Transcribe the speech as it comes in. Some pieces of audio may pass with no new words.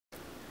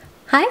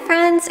Hi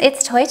friends,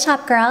 it's Toy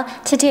Shop Girl.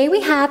 Today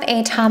we have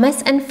a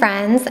Thomas &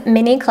 Friends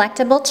mini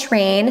collectible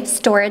train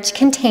storage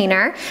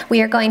container. We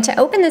are going to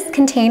open this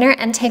container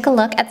and take a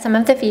look at some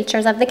of the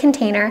features of the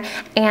container,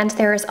 and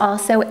there is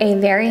also a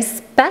very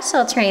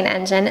special train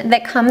engine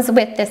that comes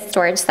with this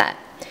storage set.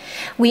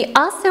 We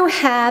also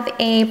have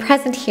a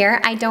present here.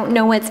 I don't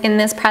know what's in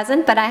this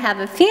present, but I have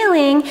a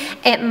feeling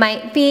it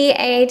might be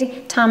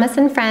a Thomas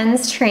 &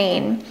 Friends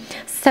train.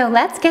 So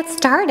let's get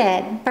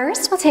started.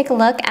 First, we'll take a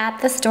look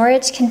at the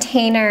storage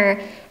container.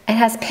 It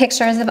has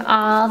pictures of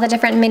all the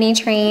different mini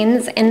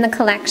trains in the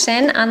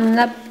collection on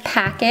the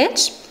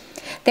package.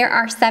 There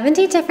are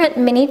 70 different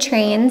mini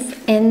trains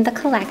in the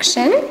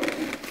collection.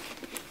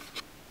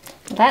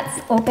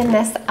 Let's open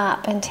this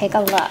up and take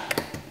a look.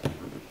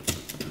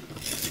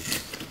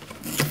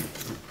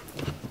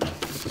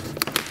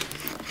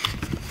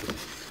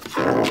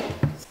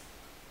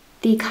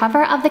 The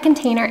cover of the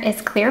container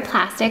is clear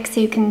plastic, so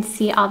you can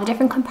see all the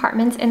different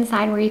compartments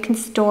inside where you can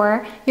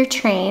store your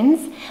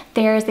trains.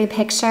 There's a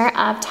picture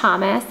of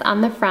Thomas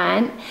on the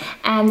front,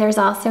 and there's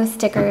also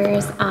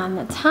stickers on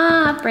the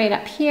top, right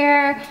up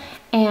here,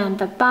 and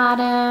the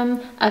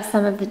bottom of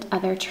some of the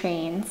other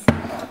trains.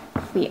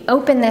 If we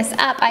open this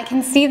up, I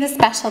can see the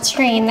special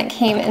train that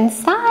came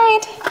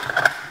inside.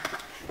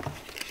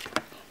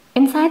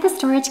 Inside the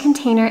storage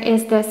container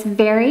is this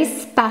very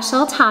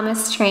special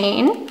Thomas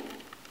train.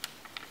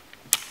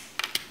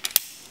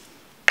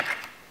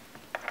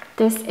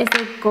 This is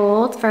a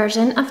gold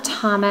version of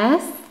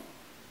Thomas.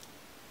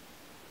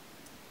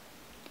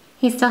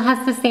 He still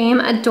has the same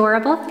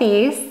adorable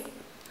face,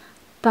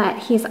 but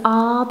he's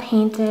all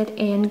painted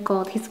in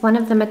gold. He's one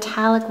of the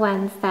metallic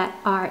ones that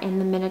are in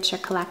the miniature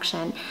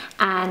collection,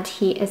 and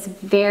he is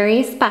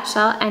very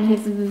special and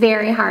he's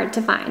very hard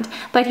to find,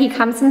 but he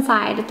comes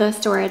inside the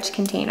storage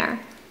container.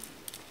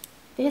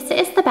 This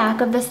is the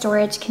back of the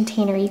storage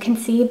container. You can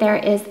see there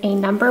is a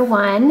number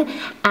 1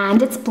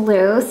 and it's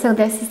blue, so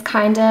this is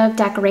kind of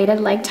decorated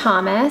like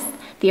Thomas,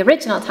 the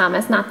original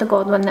Thomas, not the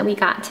gold one that we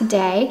got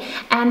today.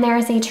 And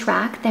there's a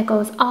track that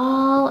goes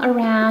all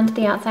around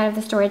the outside of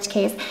the storage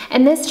case.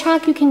 And this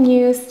track you can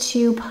use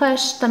to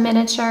push the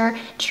miniature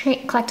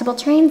collectible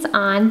trains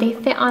on. They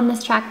fit on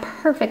this track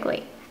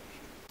perfectly.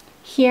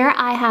 Here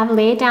I have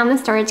laid down the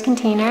storage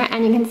container,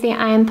 and you can see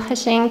I am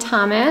pushing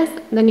Thomas,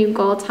 the new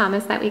gold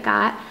Thomas that we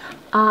got,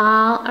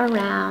 all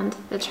around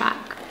the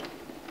track.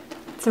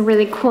 It's a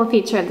really cool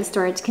feature of the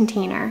storage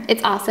container.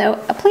 It's also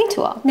a play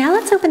tool. Now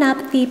let's open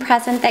up the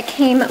present that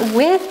came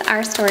with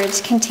our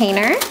storage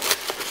container.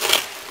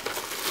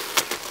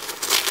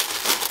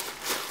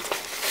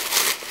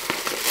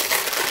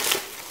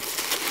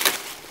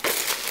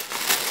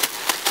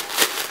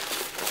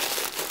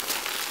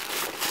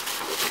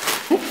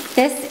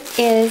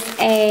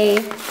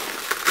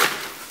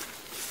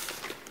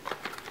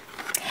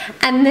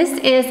 This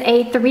is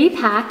a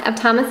 3-pack of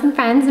Thomas &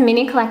 Friends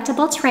mini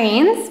collectible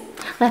trains.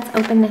 Let's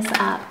open this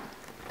up.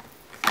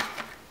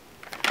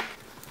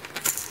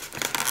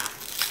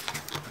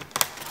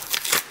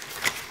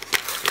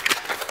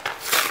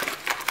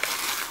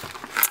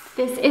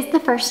 This is the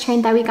first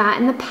train that we got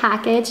in the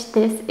package.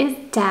 This is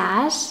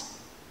Dash.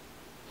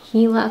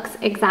 He looks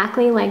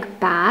exactly like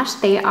Bash.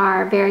 They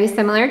are very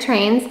similar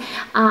trains,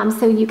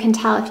 so you can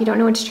tell if you don't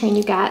know which train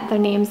you get. Their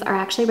names are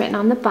actually written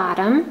on the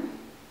bottom.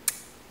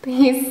 But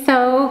he's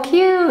so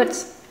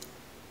cute.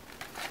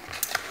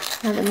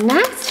 Now the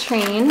next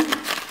train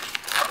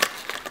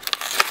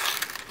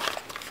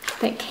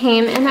that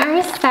came in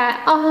our set,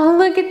 oh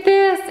look at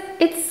this,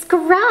 it's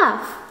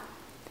Scruff.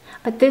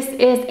 But this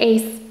is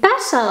a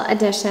special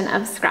edition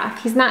of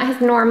Scruff. He's not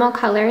his normal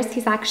colors,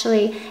 he's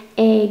actually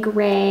a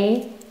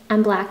gray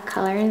and black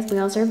color. His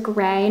wheels are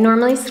gray.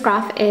 Normally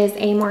Scruff is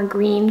a more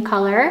green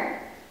color.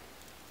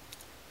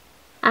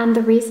 And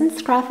the reason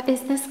Scruff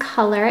is this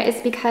color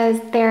is because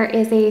there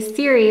is a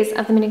series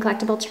of the mini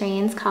collectible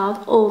trains called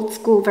old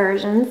school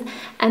versions,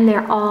 and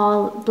they're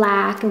all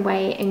black and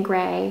white and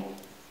gray.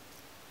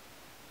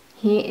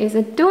 He is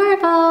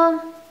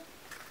adorable.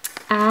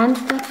 And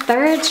the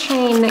third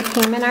train that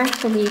came in our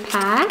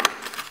 3-pack.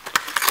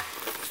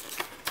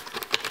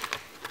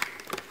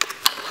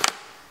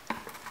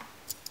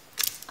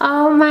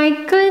 Oh my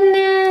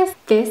goodness!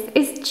 This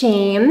is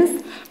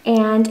James,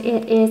 and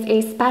it is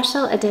a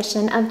special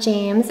edition of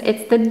James.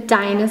 It's the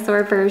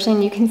dinosaur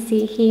version. You can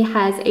see he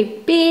has a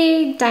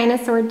big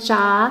dinosaur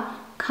jaw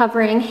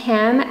covering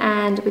him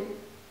and with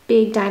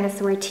big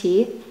dinosaur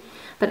teeth.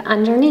 But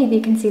underneath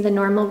you can see the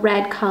normal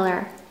red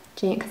color,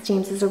 because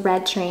James is a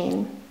red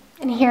train.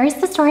 And here's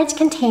the storage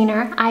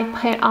container. I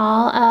put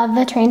all of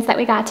the trains that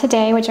we got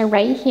today, which are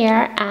right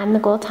here, and the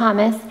gold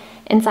Thomas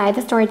inside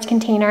the storage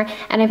container,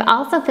 and I've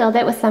also filled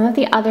it with some of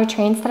the other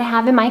trains that I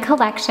have in my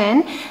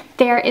collection.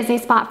 There is a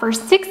spot for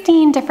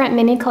 16 different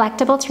mini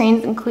collectible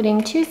trains,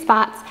 including 2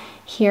 spots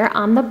here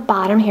on the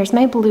bottom. Here's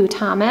my blue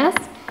Thomas,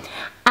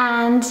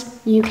 and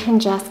you can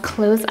just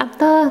close up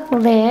the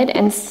lid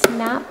and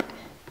snap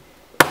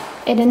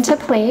it into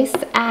place,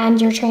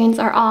 and your trains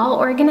are all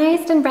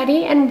organized and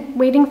ready and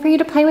waiting for you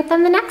to play with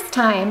them the next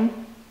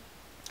time.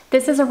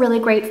 This is a really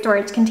great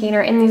storage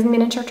container, and these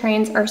miniature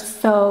trains are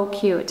so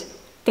cute.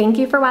 Thank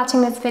you for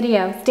watching this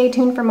video. Stay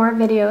tuned for more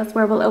videos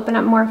where we'll open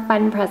up more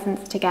fun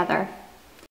presents together.